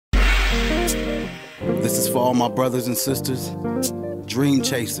This is for all my brothers and sisters, dream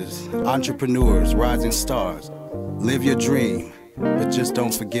chasers, entrepreneurs, rising stars. Live your dream, but just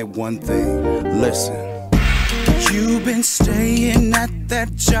don't forget one thing. Listen. You've been staying at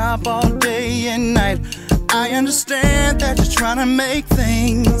that job all day and night. I understand that you're trying to make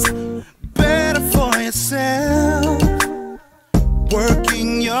things better for yourself,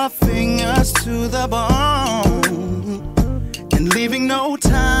 working your fingers to the bone and leaving no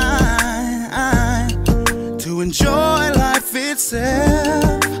time to enjoy life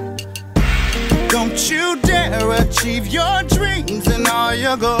itself. Don't you dare achieve your dreams and all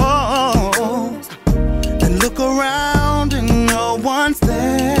your goals and look around and no one's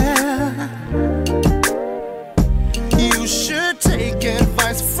there. You should take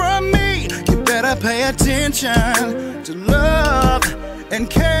advice from me. You better pay attention to love and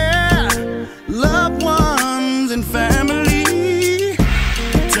care, loved ones and family.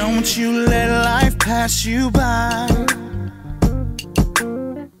 Don't you let life pass you by.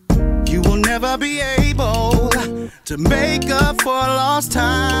 You will never be able to make up for lost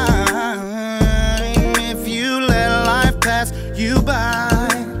time if you let life pass you by.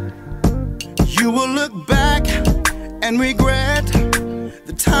 You will look back and regret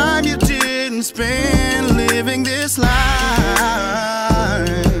the time you didn't spend living this life.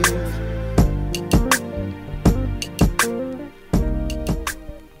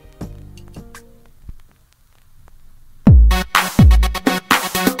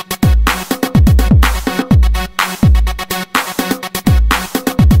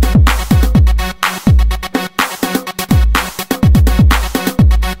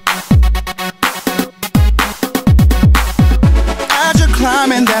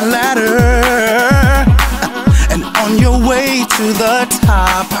 Climbing that ladder and on your way to the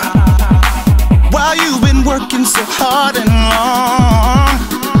top, while you've been working so hard and long,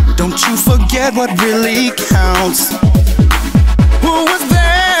 don't you forget what really counts. Who was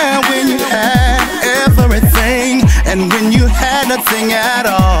there when you had everything and when you had nothing at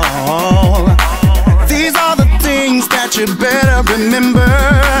all? These are the things that you better remember.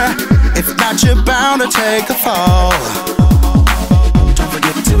 If not, you're bound to take a fall.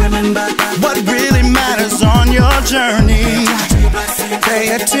 Remember what really matters on your journey.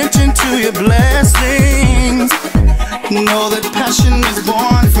 Pay attention to your blessings. Know that passion is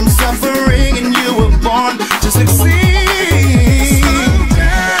born from suffering and you were born to succeed.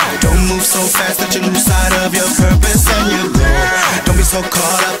 Don't move so fast that you lose sight of your purpose and your goal. Don't be so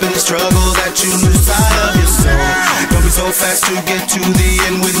caught up in the struggle that you lose sight of your soul. Don't be so fast to get to the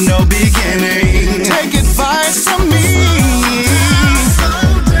end with no beginning. Take advice from me.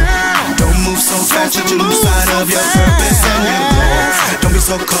 So fast that you lose sight of your purpose and your goals. Don't be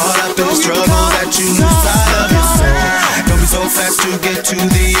so caught up in the struggle that you lose sight of your soul. Don't be so fast to get to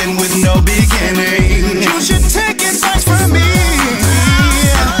the end with no beginning. You should take advice from me.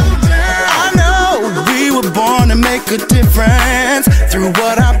 I know we were born to make a difference through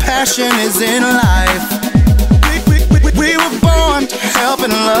what our passion is in life. We were born to help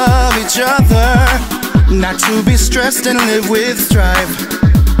and love each other, not to be stressed and live with strife.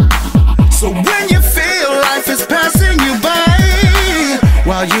 So when you feel life is passing you by,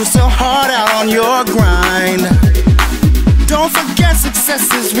 while you're so hard out on your grind, don't forget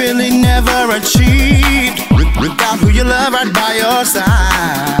success is really never achieved without who you love right by your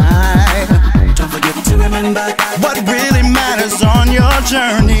side. Don't forget to remember what really matters on your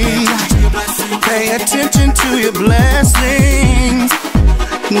journey. Pay attention to your blessings.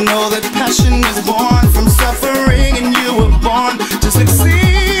 Know that passion is born from suffering and you were born to succeed.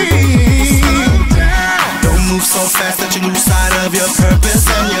 Don't move so fast that you lose sight of your purpose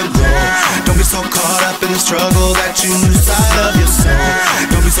and your goal. Don't be so caught up in the struggle that you lose sight of your soul.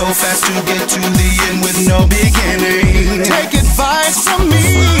 Don't be so fast to get to the end with no beginning. Take advice from me.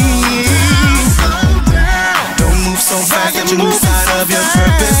 Don't move so fast that you lose sight of your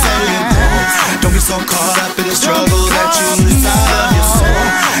purpose and your goal. Don't be so caught up in the struggle that you lose sight of your soul.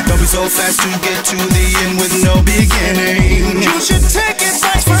 Don't be so fast to get to the end with no beginning. You should take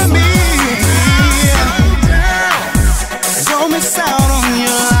advice from